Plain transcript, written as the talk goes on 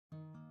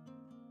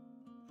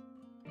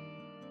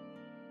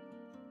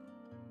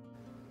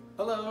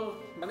Hello,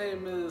 my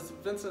name is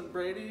Vincent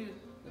Brady,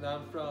 and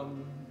I'm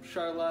from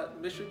Charlotte,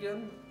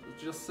 Michigan,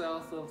 just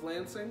south of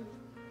Lansing,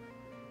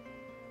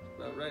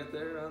 about right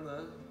there on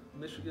the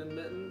Michigan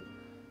mitten.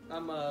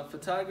 I'm a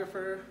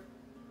photographer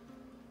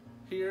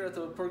here at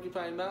the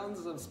Porcupine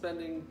Mountains. I'm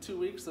spending 2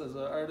 weeks as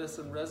an artist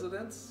in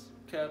residence,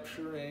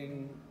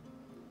 capturing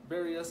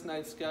various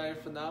night sky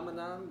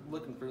phenomenon,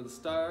 looking for the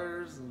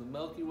stars and the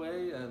Milky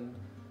Way, and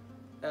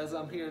as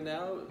I'm here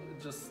now,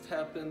 it just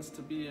happens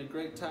to be a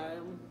great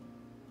time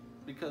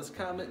because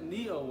comet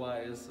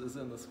Neowise is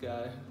in the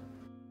sky.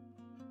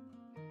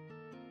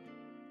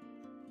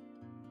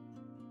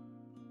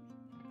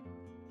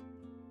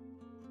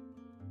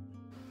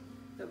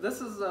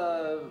 This is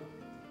a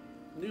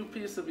new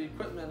piece of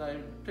equipment I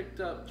picked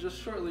up just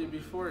shortly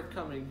before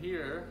coming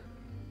here.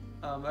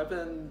 I've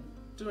been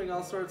doing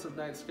all sorts of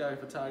night sky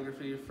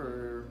photography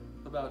for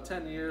about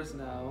 10 years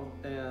now,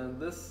 and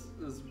this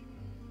is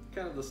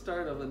kind of the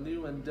start of a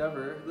new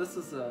endeavor. This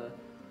is a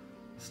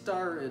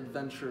Star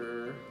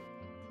Adventurer.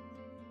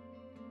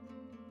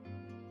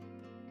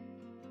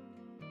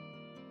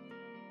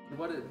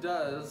 What it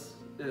does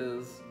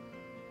is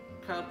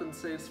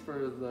compensates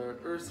for the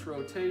Earth's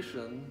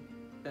rotation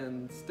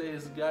and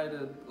stays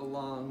guided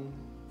along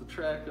the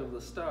track of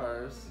the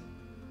stars.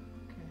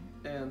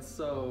 Okay. And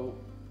so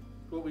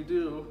what we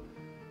do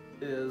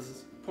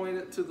is point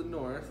it to the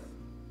north.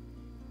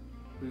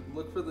 We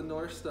look for the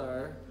North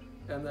Star,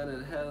 and then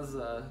it has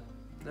a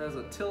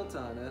tilt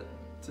on it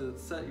to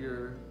set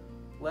your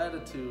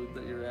latitude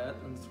that you're at,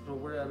 and so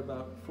we're at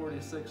about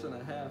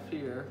 46.5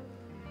 here,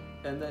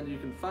 and then you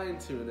can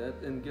fine-tune it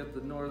and get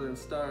the northern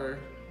star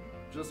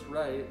just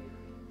right,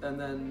 and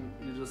then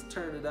you just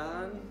turn it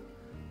on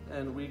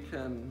and we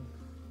can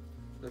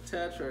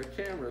attach our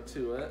camera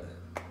to it,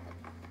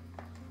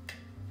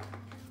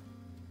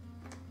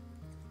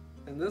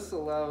 and this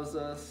allows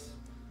us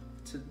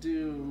to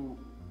do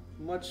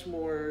much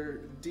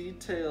more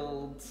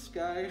detailed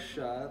sky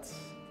shots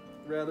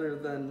rather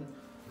than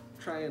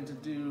trying to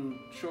do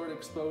short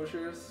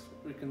exposures.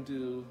 We can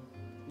do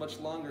much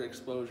longer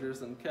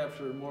exposures and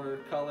capture more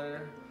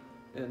color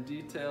and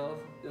detail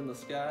in the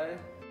sky.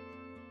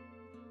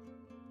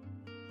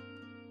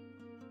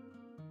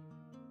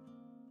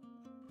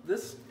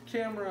 This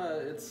camera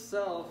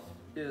itself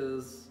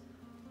is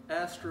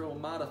astro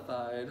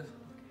modified,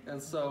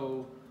 and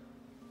so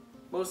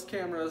most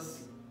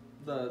cameras,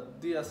 the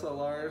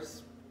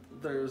DSLRs,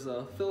 there's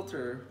a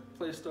filter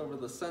placed over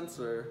the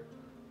sensor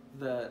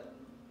that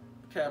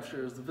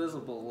captures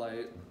visible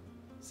light,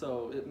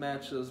 so it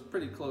matches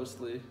pretty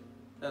closely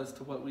as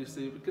to what we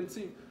see. We can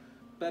see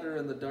better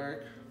in the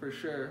dark for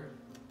sure,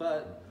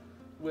 but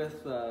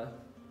with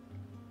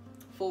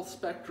full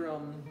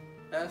spectrum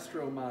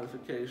astro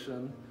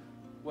modification,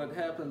 what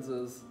happens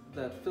is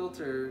that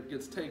filter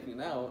gets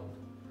taken out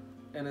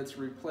and it's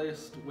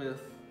replaced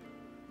with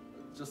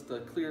just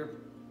a clear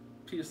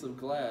piece of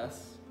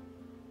glass,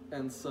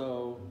 and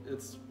so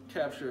it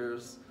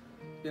captures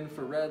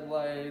infrared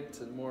light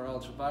and more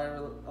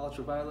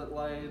ultraviolet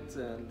light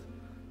and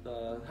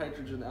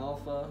hydrogen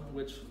alpha,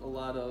 which a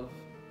lot of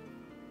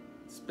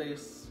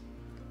space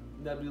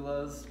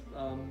nebulas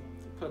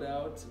put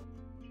out.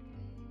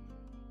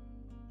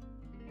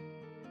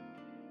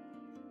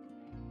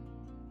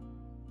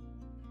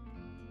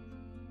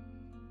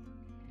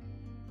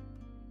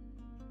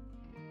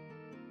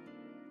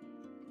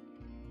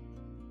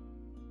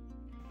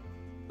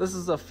 This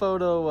is a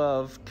photo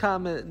of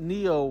comet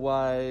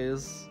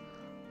Neowise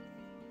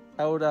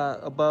out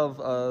above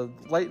a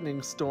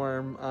lightning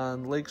storm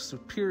on Lake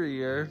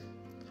Superior.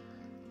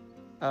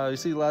 You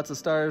see lots of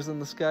stars in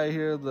the sky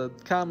here. The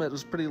comet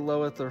was pretty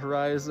low at the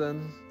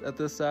horizon at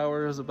this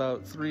hour. It was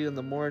about 3 in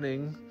the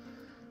morning,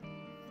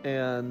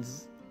 and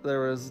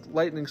there was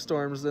lightning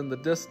storms in the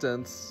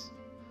distance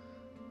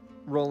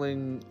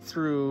rolling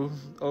through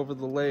over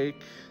the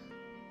lake,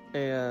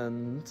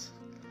 and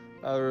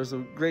there was a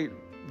great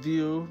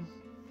view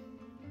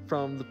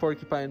from the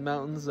Porcupine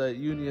Mountains at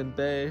Union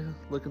Bay,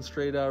 looking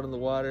straight out in the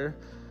water.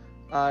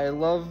 I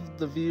love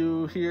the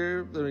view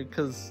here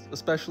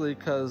especially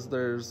because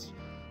there's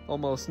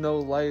almost no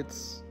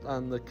lights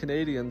on the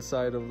Canadian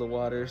side of the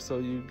water, so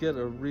you get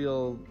a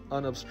real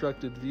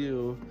unobstructed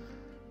view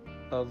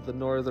of the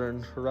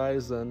northern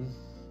horizon.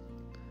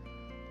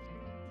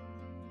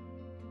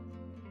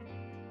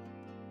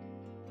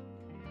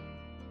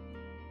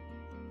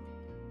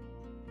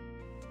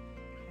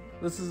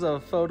 This is a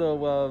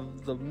photo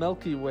of the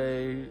Milky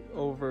Way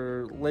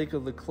over Lake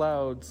of the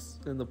Clouds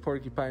in the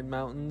Porcupine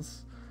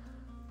Mountains.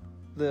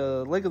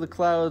 The Lake of the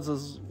Clouds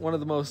is one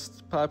of the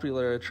most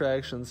popular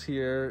attractions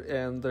here,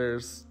 and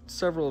there's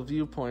several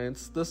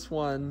viewpoints. This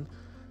one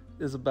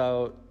is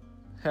about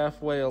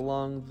halfway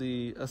along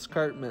the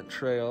escarpment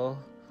trail,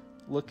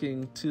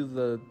 looking to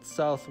the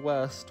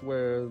southwest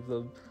where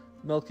the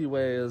Milky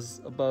Way is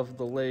above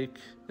the lake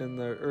in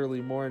the early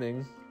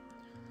morning.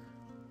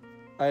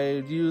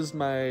 I used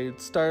my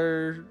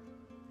Star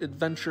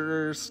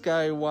Adventurer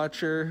Sky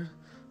Watcher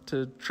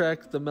to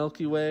track the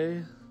Milky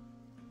Way,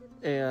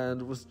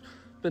 and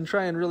been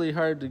trying really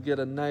hard to get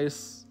a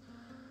nice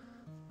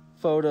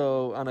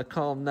photo on a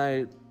calm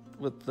night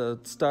with the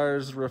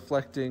stars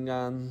reflecting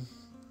on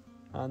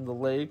the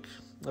lake.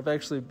 I've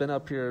actually been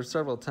up here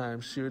several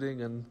times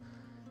shooting, and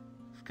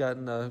I've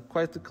gotten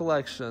quite the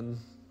collection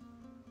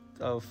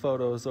of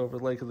photos over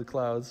Lake of the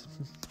Clouds.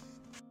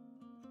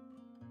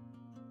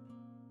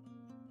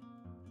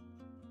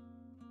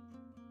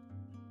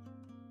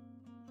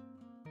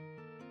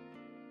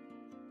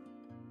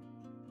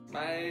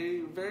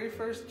 My very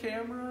first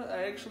camera,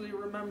 I actually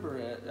remember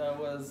it.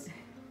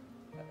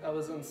 I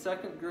was in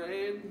second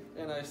grade,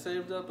 and I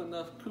saved up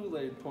enough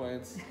Kool-Aid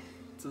points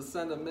to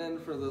send them in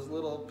for this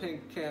little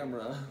pink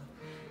camera.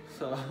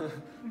 So,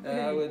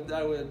 and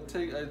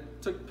I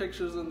took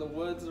pictures in the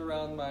woods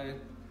around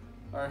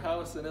our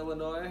house in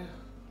Illinois.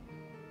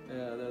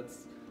 Yeah,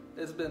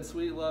 it's been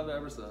sweet love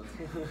ever since.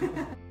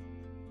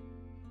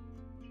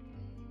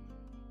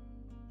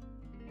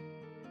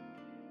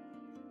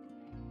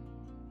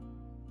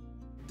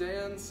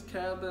 Dan's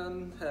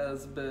cabin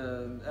has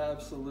been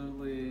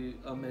absolutely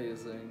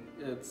amazing.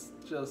 It's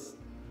just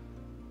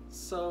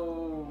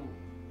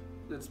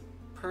it's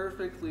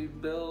perfectly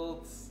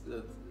built.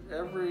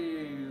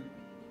 Everything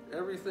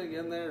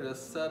in there is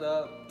set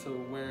up to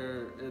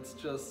where it's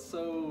just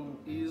so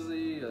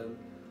easy, and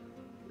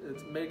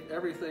make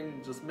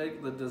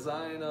the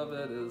design of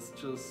it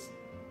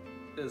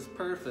is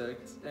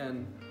perfect,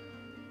 and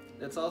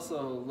it's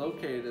also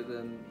located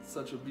in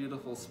such a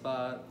beautiful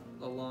spot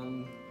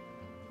along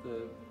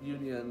the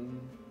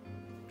Union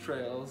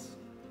trails,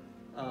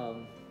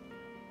 and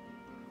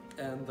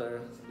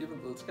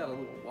it's got a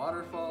little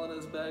waterfall in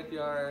his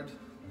backyard,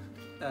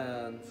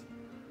 and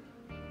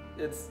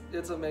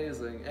it's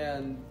amazing.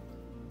 And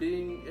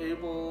being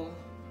able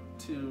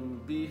to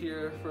be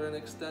here for an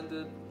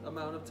extended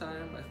amount of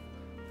time, I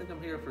think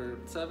I'm here for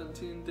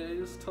 17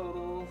 days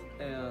total,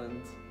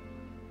 and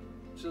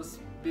just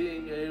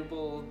being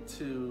able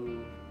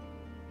to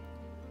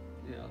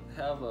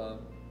have a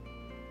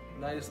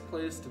nice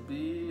place to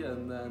be,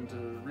 and then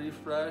to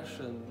refresh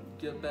and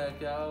get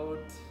back out.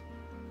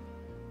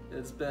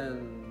 It's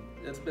been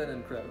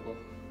incredible.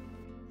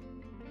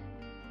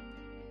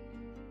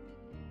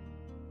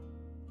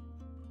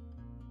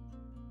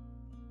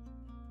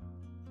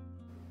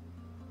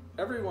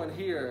 Everyone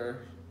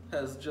here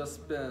has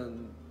just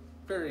been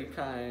very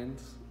kind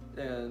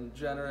and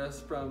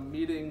generous, from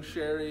meeting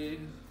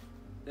Sherry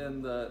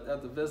at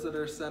the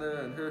visitor center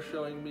and her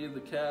showing me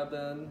the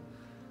cabin,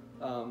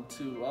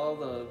 to all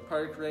the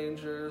park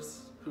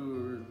rangers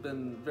who've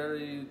been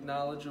very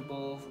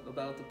knowledgeable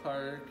about the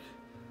park.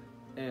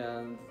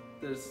 And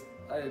you're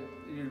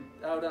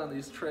out on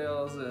these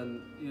trails,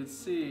 and you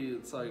see,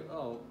 it's like,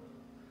 oh,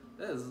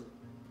 there's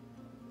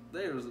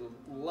a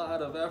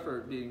lot of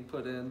effort being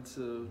put in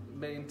to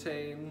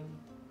maintain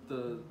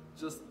the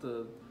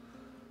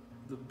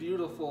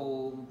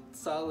beautiful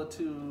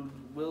solitude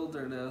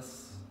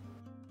wilderness